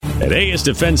At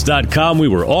ASDefense.com, we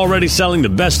were already selling the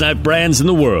best knife brands in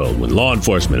the world when law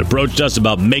enforcement approached us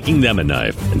about making them a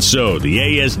knife. And so the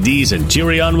ASD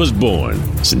Centurion was born.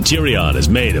 Centurion is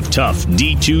made of tough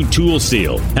D2 tool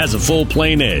steel, has a full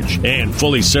plain edge, and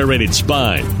fully serrated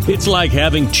spine. It's like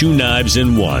having two knives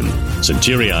in one.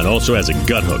 Centurion also has a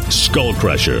gut hook, skull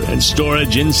crusher, and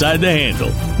storage inside the handle.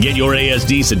 Get your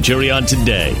ASD Centurion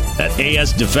today at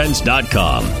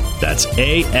ASDefense.com. That's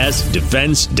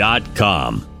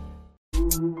ASDefense.com.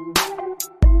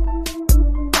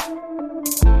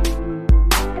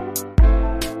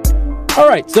 All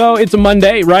right, so it's a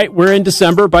Monday, right? We're in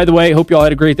December. By the way, hope you all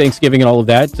had a great Thanksgiving and all of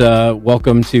that.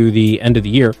 Welcome to the end of the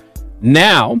year.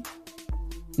 Now,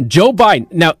 Joe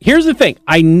Biden. Now, here's the thing.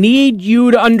 I need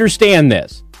you to understand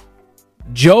this.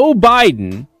 Joe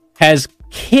Biden has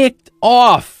kicked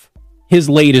off his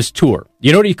latest tour.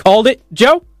 You know what he called it,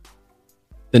 Joe?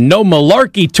 The No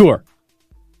Malarkey Tour.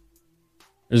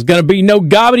 There's going to be no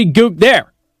gobbledygook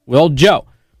there. Well, Joe.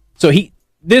 So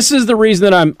this is the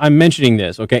reason that I'm mentioning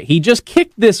this, okay? He just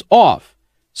kicked this off.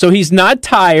 So he's not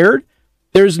tired.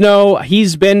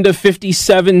 He's been to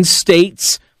 57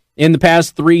 states in the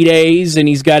past 3 days, and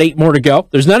he's got 8 more to go.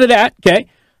 There's none of that, okay?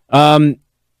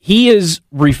 He is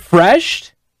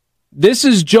refreshed. This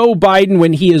is Joe Biden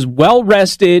when he is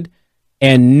well-rested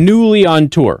and newly on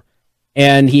tour.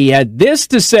 And he had this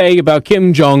to say about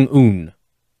Kim Jong-un.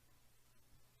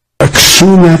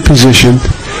 Assume that position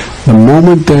the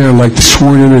moment they're like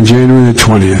sworn in on January the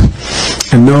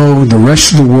 20th, and know the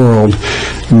rest of the world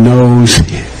knows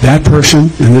that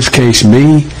person, in this case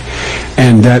me,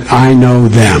 and that I know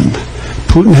them.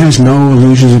 Putin has no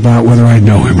illusions about whether I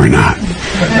know him or not.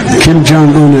 Kim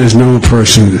Jong-un is no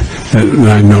person that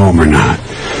I know him or not.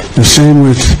 The same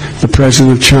with the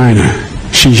president of China,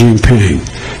 Xi Jinping.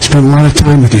 Spent a lot of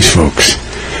time with these folks.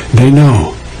 They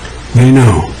know. They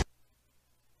know.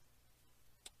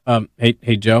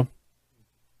 Hey, Joe.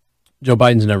 Joe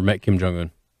Biden's never met Kim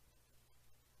Jong-un.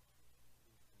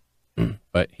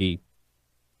 But he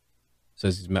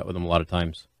says he's met with him a lot of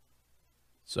times.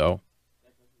 So,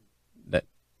 it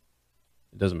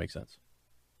doesn't make sense.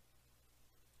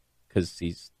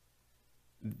 Because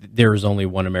there is only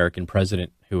one American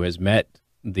president who has met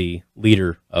the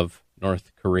leader of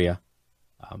North Korea,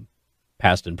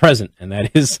 past and present, and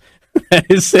that is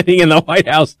sitting in the White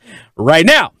House right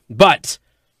now. But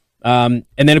and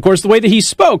then, of course, the way that he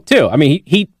spoke, too. I mean,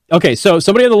 okay, so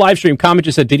somebody on the live stream comment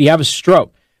just said, did he have a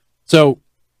stroke? So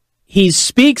he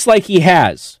speaks like he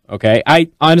has, okay?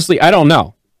 I don't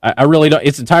know. I really don't.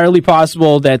 It's entirely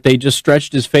possible that they just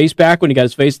stretched his face back when he got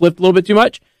his face lifted a little bit too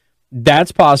much.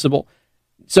 That's possible.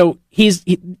 So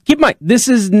keep in mind, this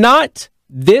is not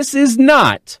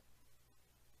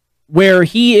where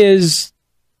he is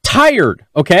tired,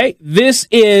 okay? This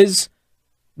is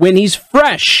when he's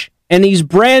fresh and he's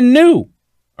brand new,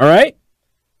 all right?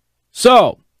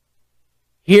 So,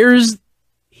 here's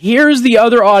the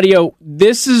other audio.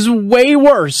 This is way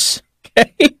worse,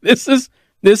 okay? This is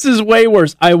way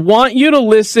worse. I want you to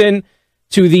listen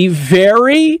to the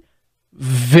very,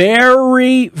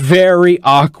 very, very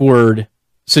awkward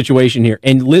situation here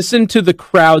and listen to the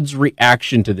crowd's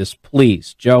reaction to this,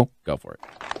 please. Joe, go for it.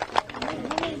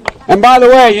 And by the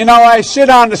way, I sit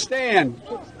on the stand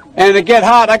and it get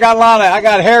hot. I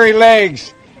got hairy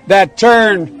legs that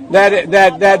turn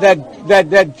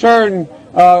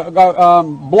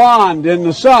blonde in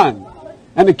the sun.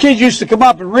 And the kids used to come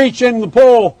up and reach in the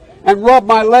pool and rub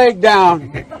my leg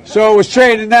down so it was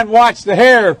straight, and then watch the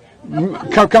hair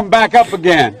come back up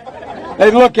again.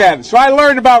 They'd look at it. So I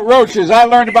learned about roaches. I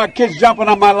learned about kids jumping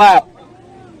on my lap.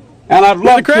 And I've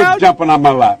loved kids jumping on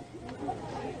my lap.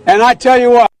 And I tell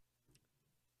you what.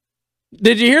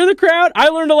 Did you hear the crowd? I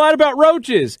learned a lot about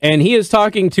roaches. And he is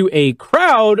talking to a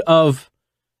crowd of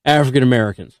African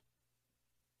Americans.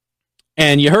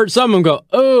 And you heard some of them go,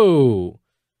 oh.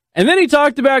 And then he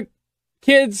talked about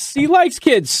kids. He likes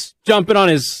kids jumping on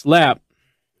his lap.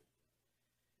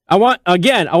 I want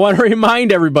to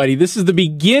remind everybody, this is the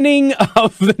beginning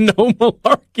of the No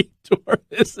Malarkey Tour.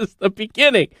 This is the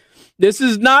beginning. This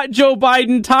is not Joe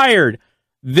Biden tired.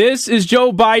 This is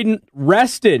Joe Biden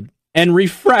rested and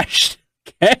refreshed.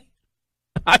 Okay?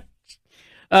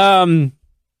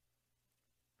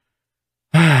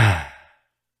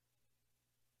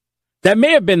 That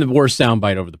may have been the worst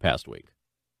soundbite over the past week.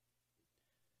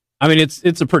 I mean,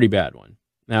 it's a pretty bad one.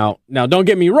 Now, don't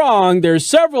get me wrong. There's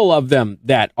several of them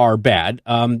that are bad.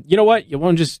 You know what? You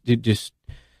want to just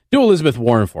do Elizabeth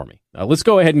Warren for me. Let's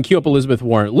go ahead and cue up Elizabeth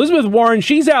Warren. Elizabeth Warren,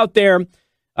 she's out there.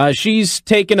 She's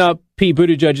taken up Pete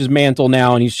Buttigieg's mantle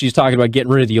now, and she's talking about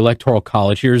getting rid of the Electoral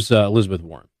College. Here's Elizabeth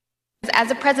Warren.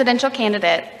 As a presidential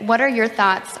candidate, what are your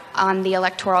thoughts on the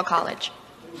Electoral College?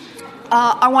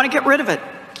 I want to get rid of it.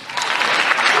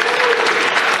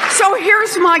 So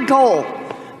here's my goal.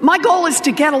 My goal is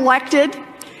to get elected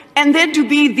and then to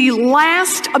be the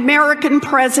last American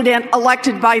president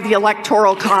elected by the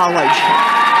Electoral College.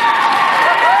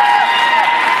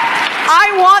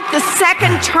 I want the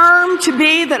second term to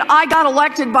be that I got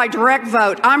elected by direct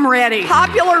vote. I'm ready.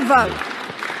 Popular vote.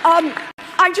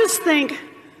 I just think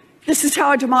this is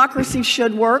how a democracy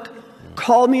should work.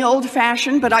 Call me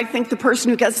old-fashioned, but I think the person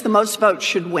who gets the most votes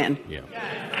should win. Yeah.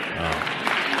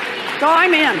 So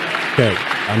I'm in. Okay.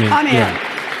 I'm in.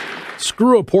 Yeah.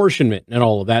 Screw apportionment and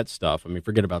all of that stuff. I mean,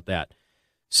 forget about that.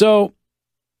 So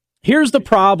here's the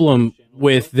problem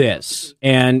with this.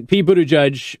 And Pete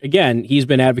Buttigieg, again, he's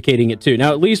been advocating it too.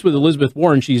 Now, at least with Elizabeth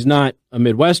Warren, she's not a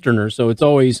Midwesterner, so it's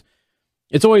always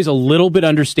a little bit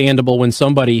understandable when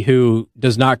somebody who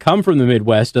does not come from the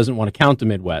Midwest doesn't want to count the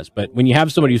Midwest. But when you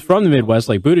have somebody who's from the Midwest,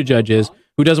 like Buttigieg is,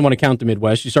 who doesn't want to count the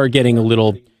Midwest, you start getting a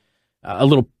little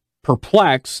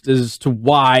perplexed as to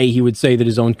why he would say that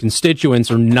his own constituents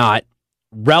are not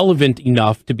relevant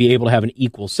enough to be able to have an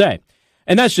equal say.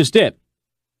 And that's just it.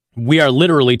 We are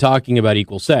literally talking about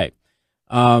equal say.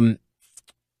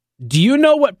 Do you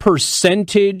know what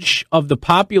percentage of the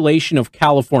population of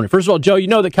California? First of all, Joe, you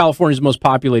know that California is the most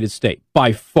populated state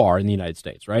by far in the United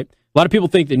States, right? A lot of people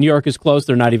think that New York is close.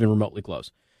 They're not even remotely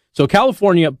close. So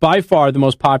California, by far the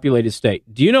most populated state.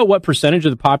 Do you know what percentage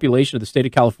of the population of the state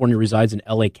of California resides in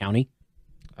L.A. County?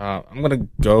 I'm going to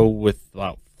go with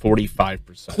about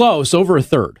 45%. Close, over a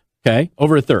third. Okay,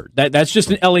 over a third. That's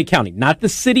just in L.A. County, not the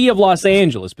city of Los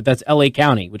Angeles, but that's L.A.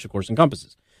 County, which of course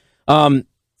encompasses.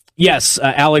 Yes,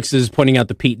 Alex is pointing out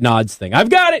the Pete nods thing. I've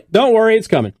got it. Don't worry, it's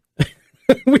coming.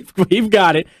 we've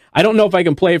got it. I don't know if I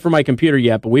can play it for my computer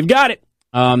yet, but we've got it.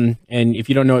 And if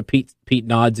you don't know what Pete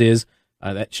nods is,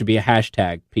 that should be a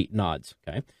hashtag Pete nods.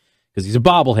 Okay, because he's a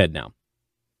bobblehead now.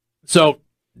 So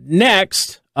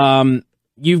next,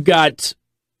 you've got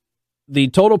the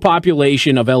total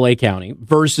population of L.A. County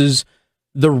versus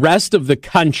the rest of the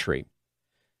country.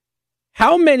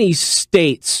 How many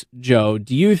states, Joe,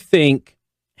 do you think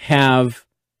have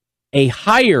a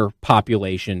higher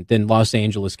population than Los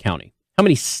Angeles County? How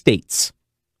many states?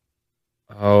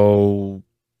 Oh,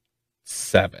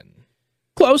 7.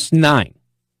 Close, 9.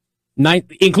 9,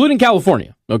 including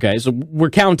California. Okay, so we're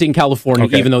counting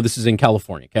California, even though this is in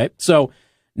California. Okay, so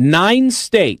 9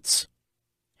 states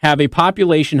have a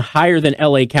population higher than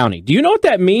L.A. County. Do you know what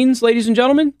that means, ladies and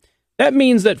gentlemen? That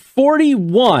means that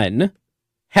 41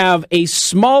 have a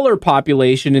smaller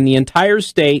population in the entire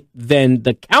state than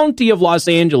the county of Los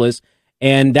Angeles,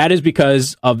 and that is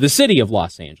because of the city of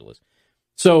Los Angeles.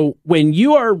 So when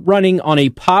you are running on a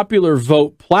popular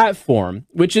vote platform,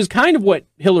 which is kind of what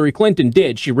Hillary Clinton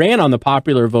did, she ran on the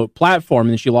popular vote platform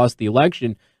and she lost the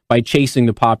election by chasing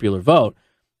the popular vote.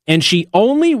 And she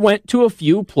only went to a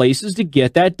few places to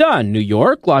get that done: New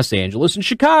York, Los Angeles, and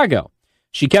Chicago.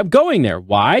 She kept going there.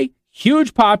 Why?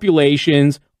 Huge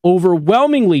populations,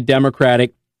 overwhelmingly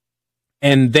Democratic,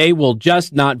 and they will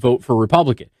just not vote for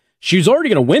Republican. She was already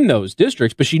going to win those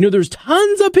districts, but she knew there's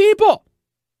tons of people.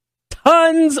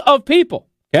 Tons of people.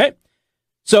 Okay?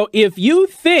 So if you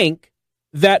think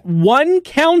that one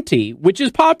county, which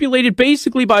is populated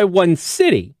basically by one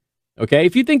city, okay,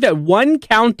 if you think that one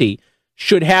county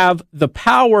should have the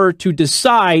power to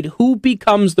decide who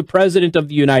becomes the president of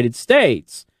the United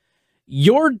States,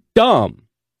 you're dumb.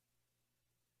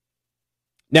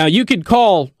 Now, you could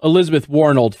call Elizabeth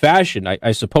Warren old-fashioned.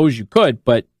 I suppose you could,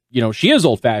 but, you know, she is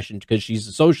old-fashioned because she's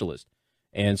a socialist.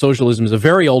 And socialism is a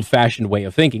very old-fashioned way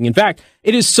of thinking. In fact,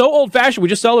 it is so old-fashioned. We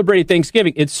just celebrated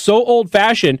Thanksgiving. It's so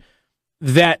old-fashioned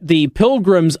that the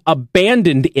Pilgrims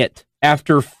abandoned it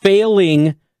after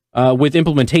failing with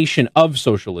implementation of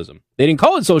socialism. They didn't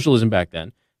call it socialism back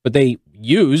then, but they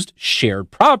used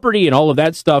shared property and all of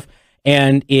that stuff,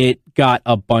 and it got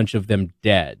a bunch of them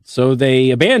dead. So they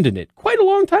abandoned it quite a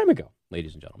long time ago,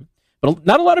 ladies and gentlemen. But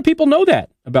not a lot of people know that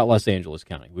about Los Angeles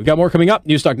County. We've got more coming up.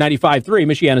 News Talk 95.3,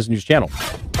 Michiana's news channel.